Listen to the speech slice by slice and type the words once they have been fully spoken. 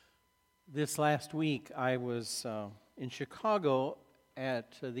This last week, I was in Chicago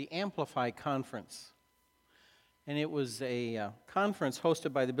at the Amplify Conference. And it was a conference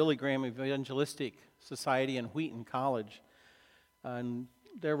hosted by the Billy Graham Evangelistic Society and Wheaton College. And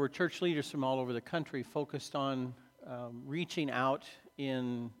there were church leaders from all over the country focused on reaching out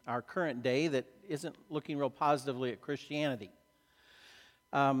in our current day that isn't looking real positively at Christianity.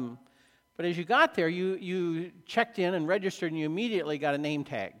 But as you got there, you checked in and registered, and you immediately got a name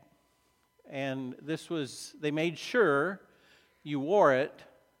tag. And they made sure you wore it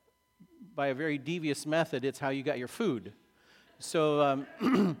by a very devious method. It's how you got your food. So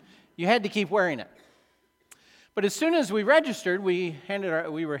you had to keep wearing it. But as soon as we registered, we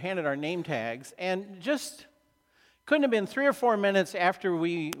were handed our name tags, and just couldn't have been 3 or 4 minutes after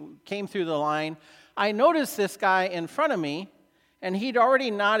we came through the line, I noticed this guy in front of me, and he'd already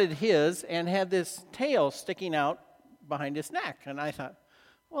knotted his and had this tail sticking out behind his neck. And I thought,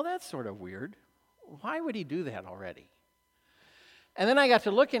 well, that's sort of weird. Why would he do that already? And then I got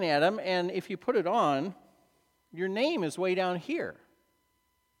to looking at him, and if you put it on, your name is way down here.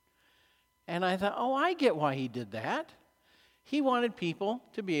 And I thought, oh, I get why he did that. He wanted people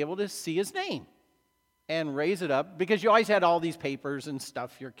to be able to see his name and raise it up, because you always had all these papers and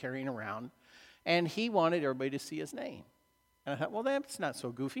stuff you're carrying around, and he wanted everybody to see his name. And I thought, well, that's not so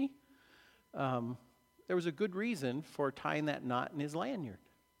goofy. There was a good reason for tying that knot in his lanyard.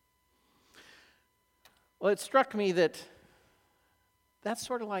 Well, it struck me that that's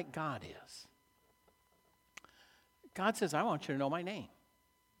sort of like God is. God says, I want you to know my name.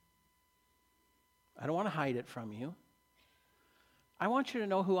 I don't want to hide it from you. I want you to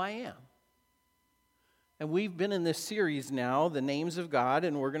know who I am. And we've been in this series now, The Names of God,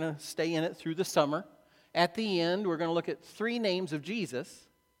 and we're going to stay in it through the summer. At the end, we're going to look at 3 names of Jesus.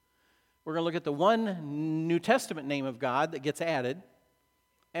 We're going to look at the 1 New Testament name of God that gets added.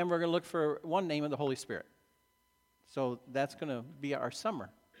 And we're going to look for 1 name of the Holy Spirit. So that's going to be our summer.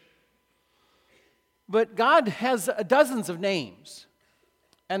 But God has dozens of names,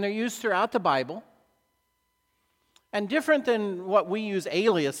 and they're used throughout the Bible. And different than what we use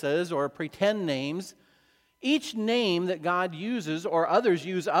aliases or pretend names, each name that God uses or others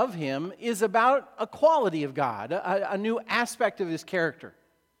use of Him is about a quality of God, a new aspect of His character.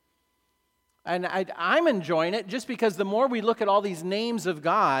 And I'm enjoying it just because the more we look at all these names of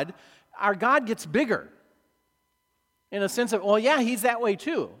God, our God gets bigger. In a sense of, well, yeah, He's that way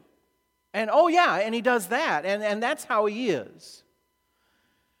too. And oh yeah, and He does that. And that's how He is.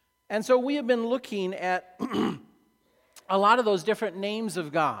 And so we have been looking at a lot of those different names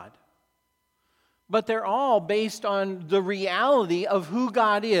of God. But they're all based on the reality of who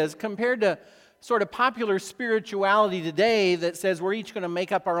God is, compared to sort of popular spirituality today that says we're each going to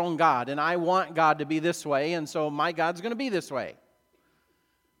make up our own God, and I want God to be this way, and so my God's going to be this way.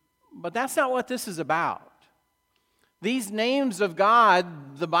 But that's not what this is about. These names of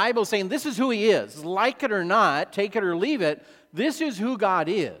God, the Bible's saying this is who He is. Like it or not, take it or leave it, this is who God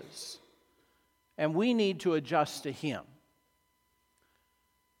is. And we need to adjust to Him.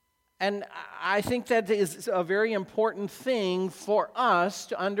 And I think that is a very important thing for us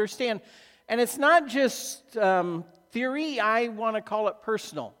to understand. And it's not just theory, I want to call it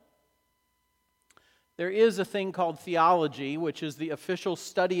personal. There is a thing called theology, which is the official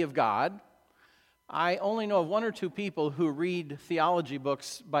study of God. I only know of 1 or 2 people who read theology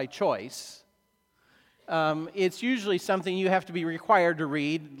books by choice. It's usually something you have to be required to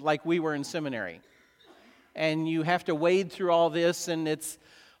read, like we were in seminary. And you have to wade through all this, and it's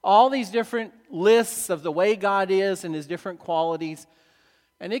all these different lists of the way God is and His different qualities.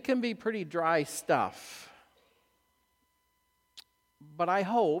 And it can be pretty dry stuff. But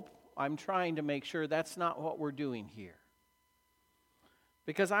I'm trying to make sure that's not what we're doing here.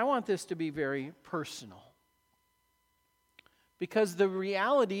 Because I want this to be very personal. Because the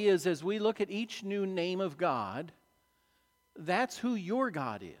reality is, as we look at each new name of God, that's who your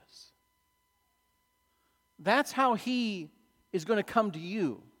God is. That's how He is going to come to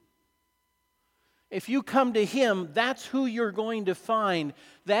you. If you come to Him, that's who you're going to find.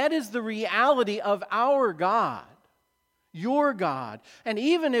 That is the reality of our God, your God. And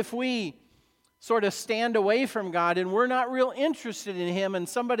even if we sort of stand away from God and we're not real interested in Him, and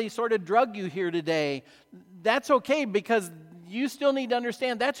somebody sort of drug you here today, that's okay, because you still need to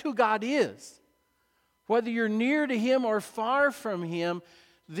understand that's who God is. Whether you're near to Him or far from Him,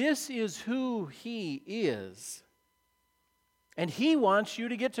 this is who He is. And He wants you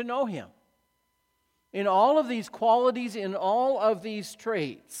to get to know Him in all of these qualities, in all of these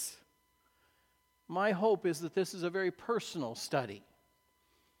traits. My hope is that this is a very personal study.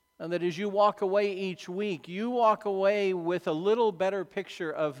 And that as you walk away each week, you walk away with a little better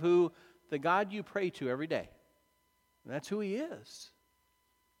picture of who the God you pray to every day. That's who He is.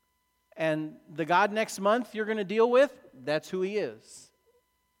 And the God next month you're going to deal with, that's who He is.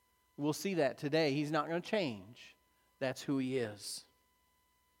 We'll see that today. He's not going to change. That's who He is.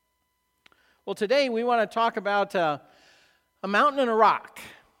 Well, today we want to talk about a mountain and a rock.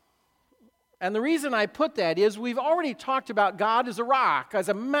 And the reason I put that is we've already talked about God as a rock, as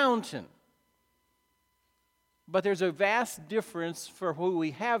a mountain. But there's a vast difference for who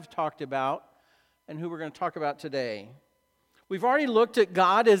we have talked about and who we're going to talk about today. We've already looked at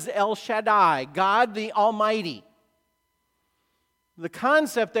God as El Shaddai, God the Almighty. The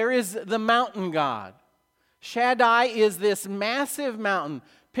concept there is the mountain God. Shaddai is this massive mountain.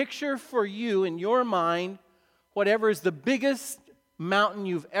 Picture for you in your mind whatever is the biggest mountain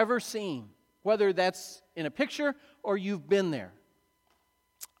you've ever seen, whether that's in a picture or you've been there.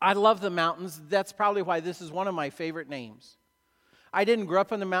 I love the mountains. That's probably why this is one of my favorite names. I didn't grow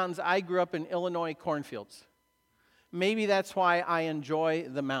up in the mountains. I grew up in Illinois cornfields. Maybe that's why I enjoy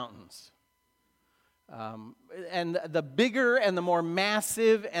the mountains. And the bigger and the more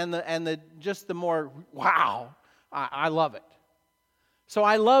massive and the just the more wow, I love it. So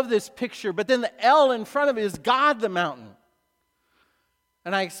I love this picture. But then the L in front of it is God the mountain.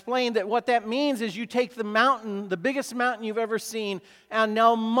 And I explained that what that means is you take the mountain, the biggest mountain you've ever seen, and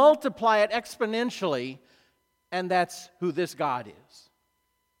now multiply it exponentially, and that's who this God is.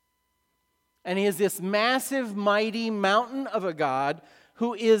 And He is this massive, mighty mountain of a God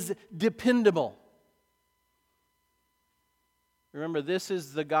who is dependable. Remember, this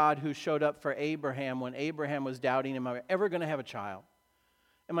is the God who showed up for Abraham when Abraham was doubting, am I ever going to have a child?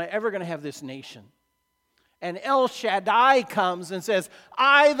 Am I ever going to have this nation? And El Shaddai comes and says,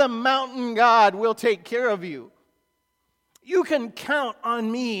 I, the mountain God, will take care of you. You can count on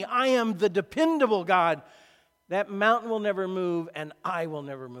me. I am the dependable God. That mountain will never move, and I will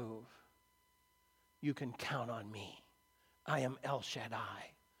never move. You can count on me. I am El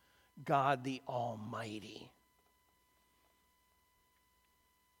Shaddai, God the Almighty.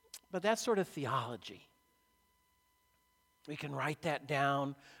 But that's sort of theology. We can write that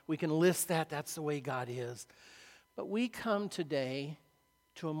down. We can list that. That's the way God is. But we come today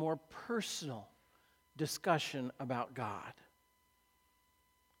to a more personal discussion about God.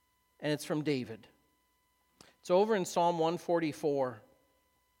 And it's from David. It's over in Psalm 144.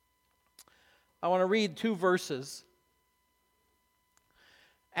 I want to read 2 verses.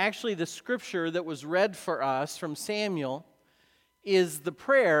 Actually, the scripture that was read for us from Samuel is the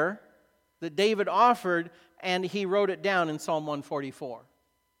prayer that David offered, and he wrote it down in Psalm 144.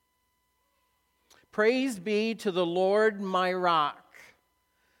 Praise be to the Lord my rock,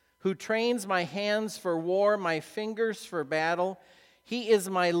 who trains my hands for war, my fingers for battle. He is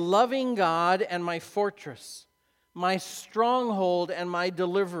my loving God and my fortress, my stronghold and my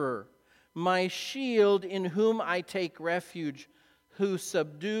deliverer, my shield in whom I take refuge, who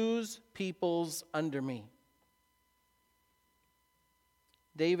subdues peoples under me.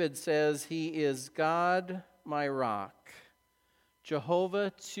 David says he is God, my rock,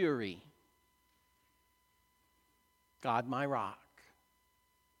 Jehovah Tsuri, God, my rock.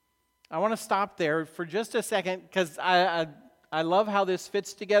 I want to stop there for just a second because I love how this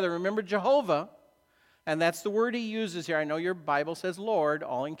fits together. Remember Jehovah, and that's the word he uses here. I know your Bible says Lord,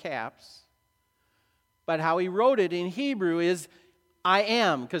 all in caps. But how he wrote it in Hebrew is I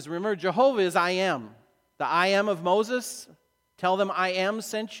am, because remember Jehovah is I am. The I am of Moses, tell them I am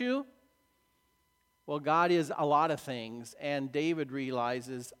sent you. Well, God is a lot of things, and David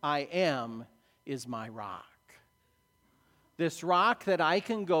realizes I am is my rock. This rock that I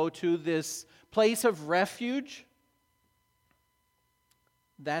can go to, this place of refuge,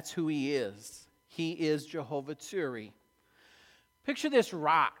 that's who he is. He is Jehovah Tsuri. Picture this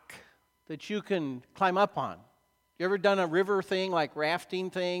rock that you can climb up on. You ever done a river thing like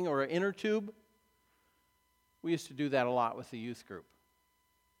rafting thing or an inner tube? We used to do that a lot with the youth group.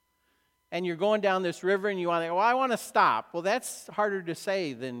 And you're going down this river and you want to, well, I want to stop. Well, that's harder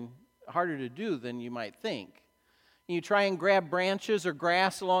to do than you might think. And you try and grab branches or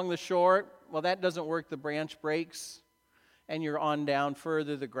grass along the shore. Well, that doesn't work. The branch breaks and you're on down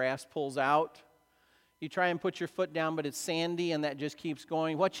further. The grass pulls out. You try and put your foot down, but it's sandy and that just keeps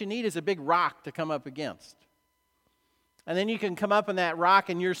going. What you need is a big rock to come up against. And then you can come up on that rock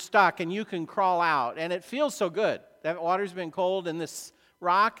and you're stuck and you can crawl out. And it feels so good. That water's been cold and this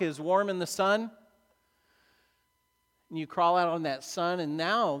rock is warm in the sun. And you crawl out on that sun and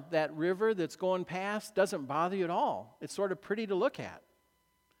now that river that's going past doesn't bother you at all. It's sort of pretty to look at.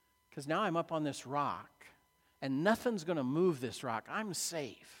 Because now I'm up on this rock and nothing's going to move this rock. I'm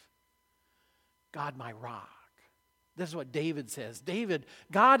safe. God, my rock. This is what David says. David,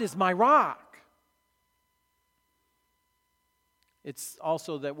 God is my rock. It's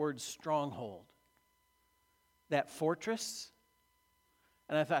also that word stronghold, that fortress.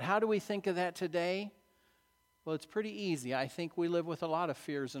 And I thought, how do we think of that today? Well, it's pretty easy. I think we live with a lot of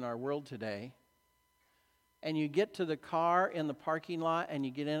fears in our world today. And you get to the car in the parking lot and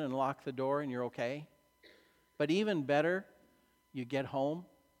you get in and lock the door and you're okay. But even better, you get home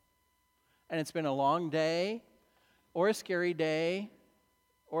and it's been a long day or a scary day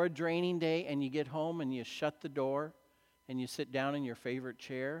or a draining day, and you get home and you shut the door and you sit down in your favorite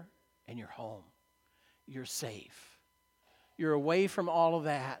chair and you're home. You're safe. You're away from all of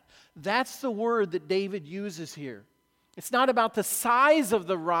that. That's the word that David uses here. It's not about the size of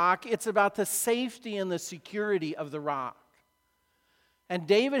the rock, it's about the safety and the security of the rock. And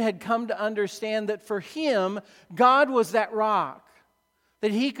David had come to understand that for him, God was that rock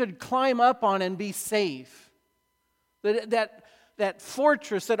that he could climb up on and be safe. That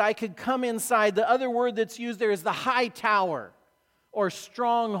fortress that I could come inside. The other word that's used there is the high tower or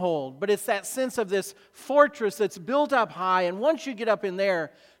stronghold. But it's that sense of this fortress that's built up high, and once you get up in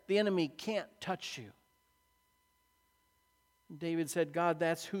there, the enemy can't touch you. David said, God,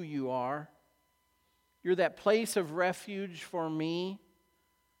 that's who you are. You're that place of refuge for me.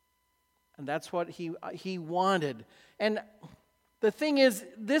 And that's what he wanted. And the thing is,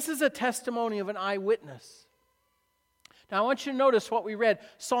 this is a testimony of an eyewitness. Now I want you to notice what we read.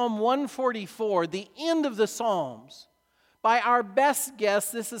 Psalm 144, the end of the Psalms. By our best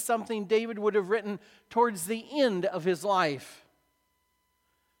guess, this is something David would have written towards the end of his life.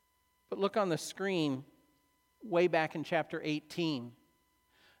 But look on the screen, way back in chapter 18.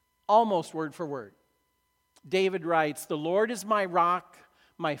 Almost word for word. David writes, "The Lord is my rock,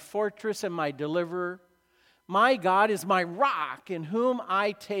 my fortress and my deliverer. My God is my rock in whom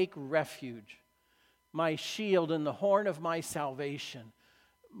I take refuge, my shield and the horn of my salvation,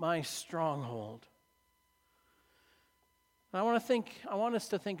 my stronghold." I want us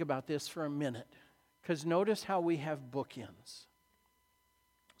to think about this for a minute, because notice how we have bookends.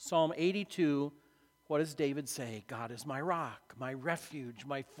 Psalm 82, what does David say? God is my rock, my refuge,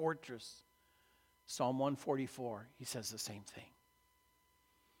 my fortress. Psalm 144, he says the same thing.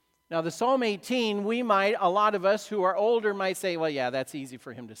 Now the Psalm 18, a lot of us who are older might say, well, yeah, that's easy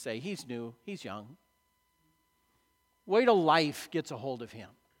for him to say. He's new, he's young. Wait till life gets a hold of him.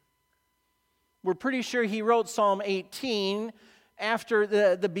 We're pretty sure he wrote Psalm 18 after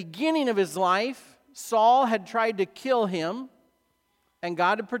the beginning of his life. Saul had tried to kill him, and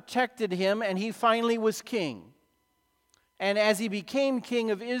God had protected him, and he finally was king. And as he became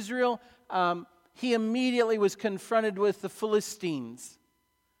king of Israel, he immediately was confronted with the Philistines.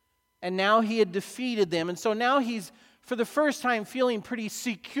 And now he had defeated them. And so now he's, for the first time, feeling pretty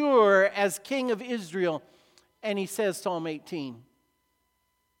secure as king of Israel. And he says, Psalm 18.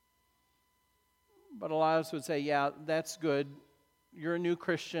 But a lot of us would say, yeah, that's good. You're a new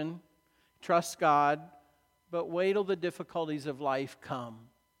Christian. Trust God. But wait till the difficulties of life come.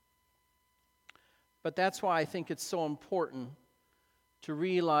 But that's why I think it's so important to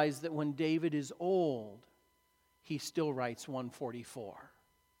realize that when David is old, he still writes 144.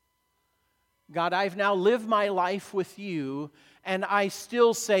 God, I've now lived my life with you, and I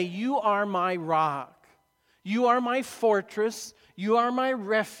still say, you are my rock. You are my fortress. You are my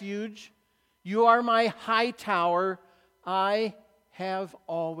refuge. You are my high tower. I have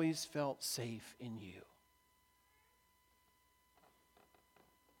always felt safe in you.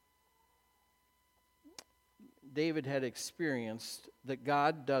 David had experienced that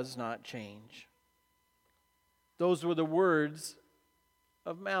God does not change. Those were the words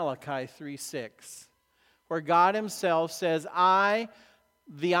of Malachi 3:6, where God himself says, I,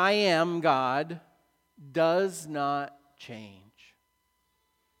 the I am God, does not change.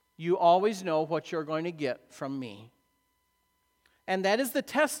 You always know what you're going to get from me. And that is the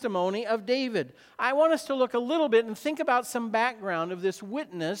testimony of David. I want us to look a little bit and think about some background of this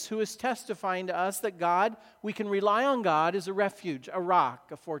witness who is testifying to us that God, we can rely on God as a refuge, a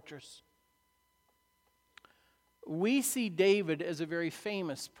rock, a fortress. We see David as a very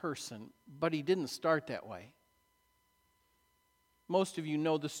famous person, but he didn't start that way. Most of you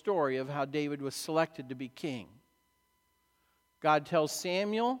know the story of how David was selected to be king. God tells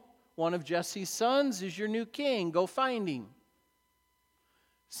Samuel, one of Jesse's sons is your new king. Go find him.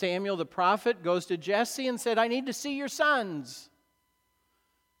 Samuel the prophet goes to Jesse and said, I need to see your sons.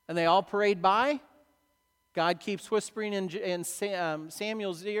 And they all parade by. God keeps whispering in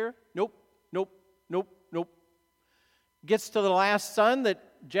Samuel's ear, nope, nope, nope, nope. Gets to the last son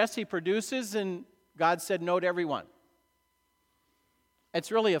that Jesse produces, and God said no to everyone.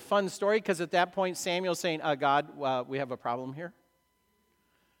 It's really a fun story because at that point Samuel's saying, God, we have a problem here.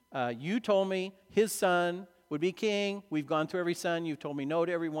 You told me his son would be king. We've gone through every son. You've told me no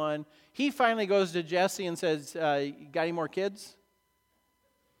to everyone. He finally goes to Jesse and says, you got any more kids?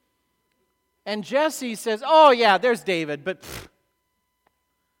 And Jesse says, oh yeah, there's David, but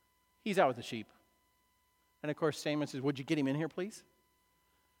he's out with the sheep. And of course Samuel says, would you get him in here, please?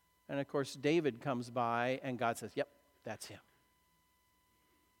 And of course David comes by and God says, yep, that's him.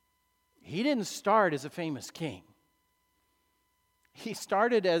 He didn't start as a famous king. He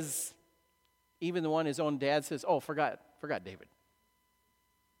started as even the one his own dad says, oh, forgot David.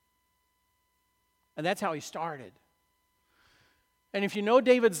 And that's how he started. And if you know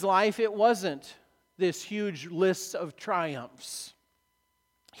David's life, it wasn't this huge list of triumphs.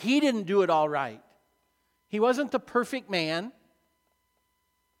 He didn't do it all right. He wasn't the perfect man.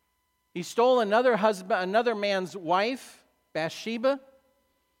 He stole another man's wife, Bathsheba,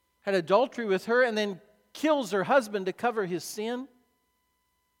 had adultery with her, and then kills her husband to cover his sin.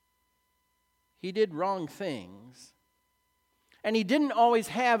 He did wrong things. And he didn't always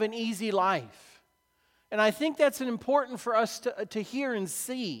have an easy life. And I think that's important for us to hear and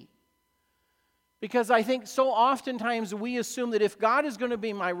see. Because I think so oftentimes we assume that if God is going to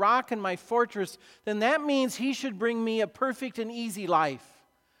be my rock and my fortress, then that means He should bring me a perfect and easy life.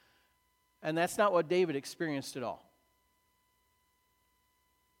 And that's not what David experienced at all.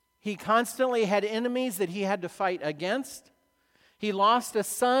 He constantly had enemies that he had to fight against. He lost a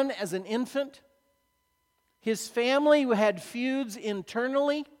son as an infant. His family had feuds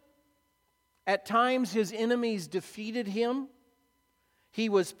internally. At times, his enemies defeated him. He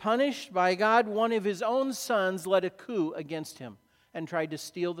was punished by God. One of his own sons led a coup against him and tried to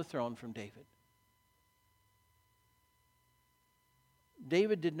steal the throne from David.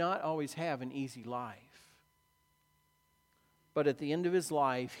 David did not always have an easy life. But at the end of his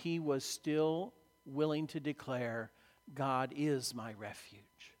life, he was still willing to declare, God is my refuge.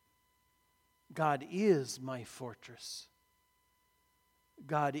 God is my fortress.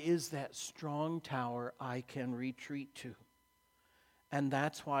 God is that strong tower I can retreat to. And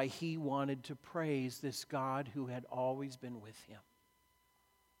that's why he wanted to praise this God who had always been with him.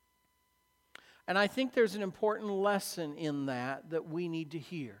 And I think there's an important lesson in that we need to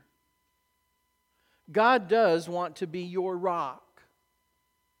hear. God does want to be your rock.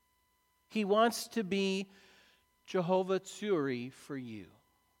 He wants to be Jehovah Tsuri for you.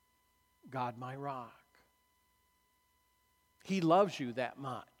 God, my rock. He loves you that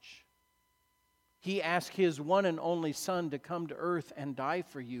much. He asked His one and only Son to come to earth and die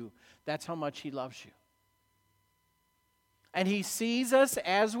for you. That's how much He loves you. And He sees us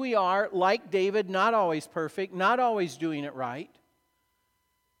as we are, like David, not always perfect, not always doing it right,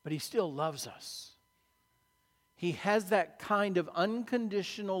 but He still loves us. He has that kind of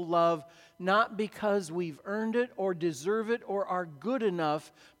unconditional love, not because we've earned it or deserve it or are good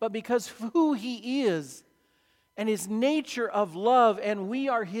enough, but because of who He is and His nature of love, and we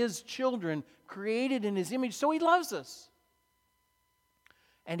are His children, created in His image, so He loves us.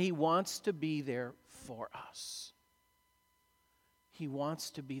 And He wants to be there for us. He wants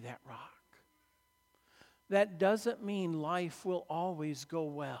to be that rock. That doesn't mean life will always go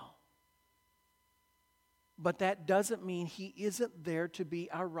well. But that doesn't mean He isn't there to be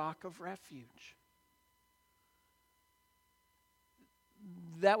our rock of refuge.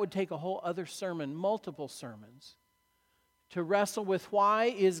 That would take a whole other sermon, multiple sermons, to wrestle with why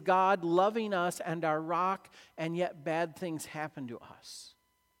is God loving us and our rock, and yet bad things happen to us.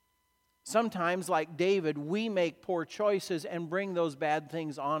 Sometimes, like David, we make poor choices and bring those bad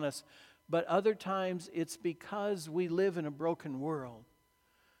things on us. But other times, it's because we live in a broken world.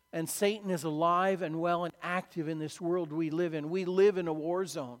 And Satan is alive and well and active in this world we live in. We live in a war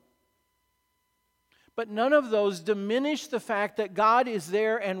zone. But none of those diminish the fact that God is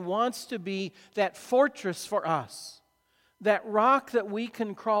there and wants to be that fortress for us, that rock that we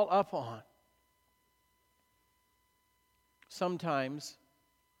can crawl up on. Sometimes,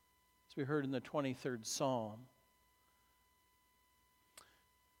 as we heard in the 23rd Psalm,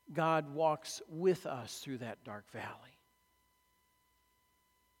 God walks with us through that dark valley,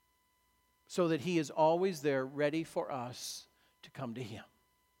 so that He is always there ready for us to come to Him,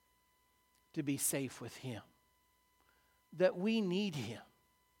 to be safe with Him, that we need Him.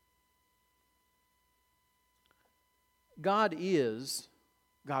 God is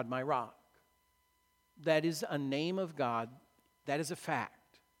God my rock. That is a name of God. That is a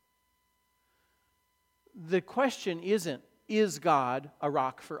fact. The question isn't, is God a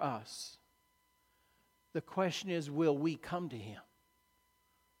rock for us? The question is, will we come to Him?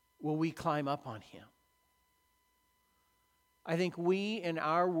 Will we climb up on Him? I think we in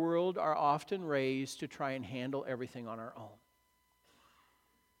our world are often raised to try and handle everything on our own.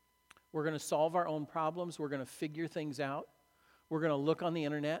 We're going to solve our own problems. We're going to figure things out. We're going to look on the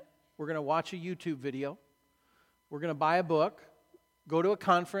internet. We're going to watch a YouTube video. We're going to buy a book, go to a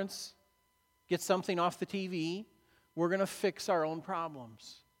conference, get something off the TV. We're going to fix our own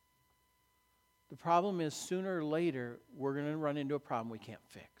problems. The problem is, sooner or later, we're going to run into a problem we can't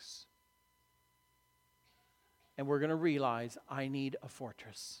fix. And we're going to realize, I need a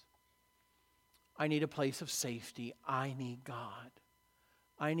fortress. I need a place of safety. I need God.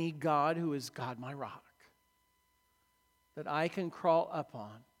 I need God who is God my rock, that I can crawl up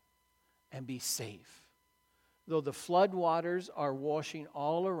on and be safe. Though the flood waters are washing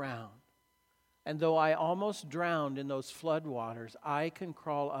all around, and though I almost drowned in those flood waters, I can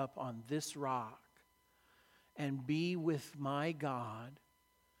crawl up on this rock and be with my God.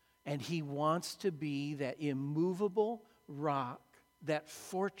 And He wants to be that immovable rock, that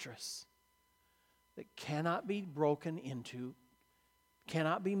fortress that cannot be broken into,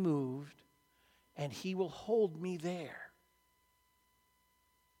 cannot be moved, and He will hold me there.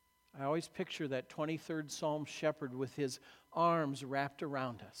 I always picture that 23rd Psalm shepherd with his arms wrapped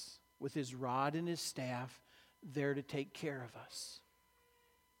around us, with his rod and his staff there to take care of us.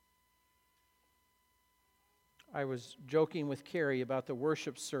 I was joking with Carrie about the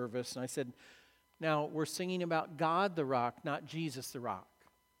worship service, and I said, now we're singing about God the rock, not Jesus the rock.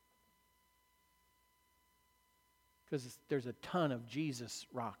 Because there's a ton of Jesus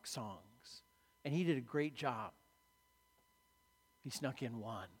rock songs, and He did a great job. He snuck in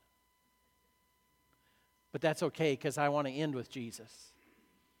one. But that's okay, because I want to end with Jesus.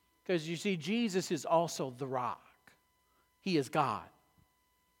 Because you see, Jesus is also the rock. He is God.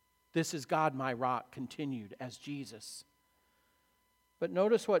 This is God, my rock, continued as Jesus. But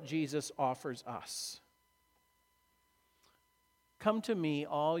notice what Jesus offers us. Come to me,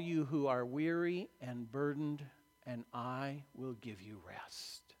 all you who are weary and burdened, and I will give you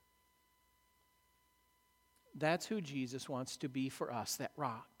rest. That's who Jesus wants to be for us, that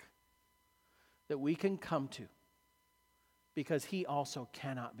rock that we can come to, because He also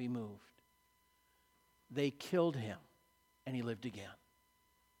cannot be moved. They killed Him, and He lived again.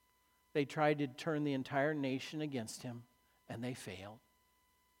 They tried to turn the entire nation against Him, and they failed.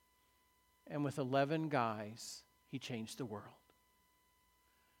 And with 11 guys, He changed the world.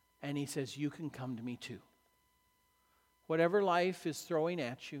 And He says, you can come to me too. Whatever life is throwing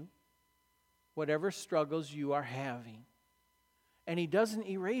at you, whatever struggles you are having, and He doesn't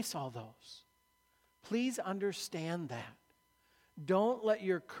erase all those. Please understand that. Don't let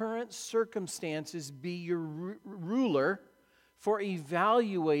your current circumstances be your ruler for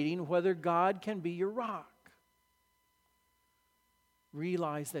evaluating whether God can be your rock.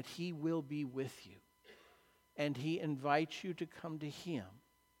 Realize that He will be with you, and He invites you to come to Him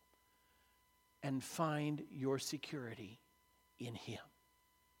and find your security in Him.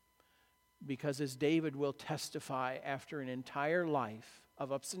 Because as David will testify after an entire life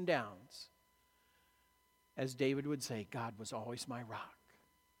of ups and downs, as David would say, God was always my rock.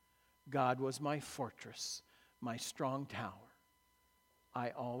 God was my fortress, my strong tower. I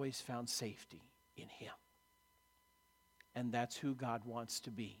always found safety in Him. And that's who God wants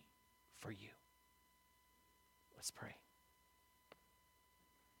to be for you. Let's pray.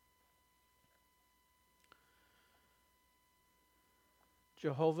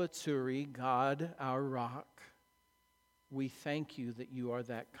 Jehovah Tsuri, God, our rock, we thank You that You are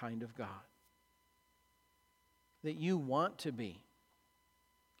that kind of God. That You want to be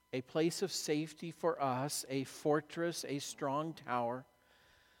a place of safety for us, a fortress, a strong tower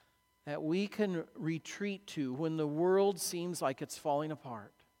that we can retreat to when the world seems like it's falling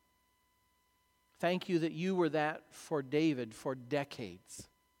apart. Thank You that You were that for David for decades.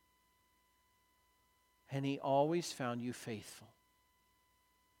 And he always found You faithful.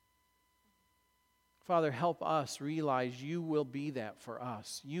 Father, help us realize You will be that for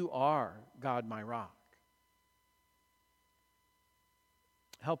us. You are God, my rock.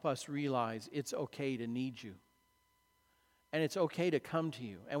 Help us realize it's okay to need You. And it's okay to come to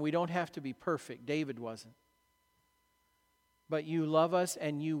You. And we don't have to be perfect. David wasn't. But You love us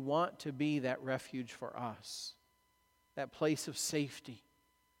and You want to be that refuge for us. That place of safety.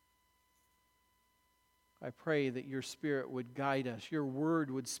 I pray that Your Spirit would guide us. Your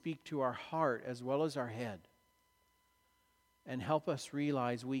Word would speak to our heart as well as our head. And help us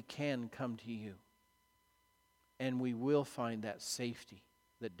realize we can come to You. And we will find that safety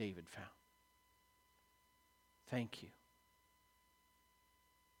that David found. Thank You.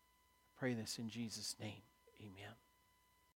 I pray this in Jesus' name. Amen.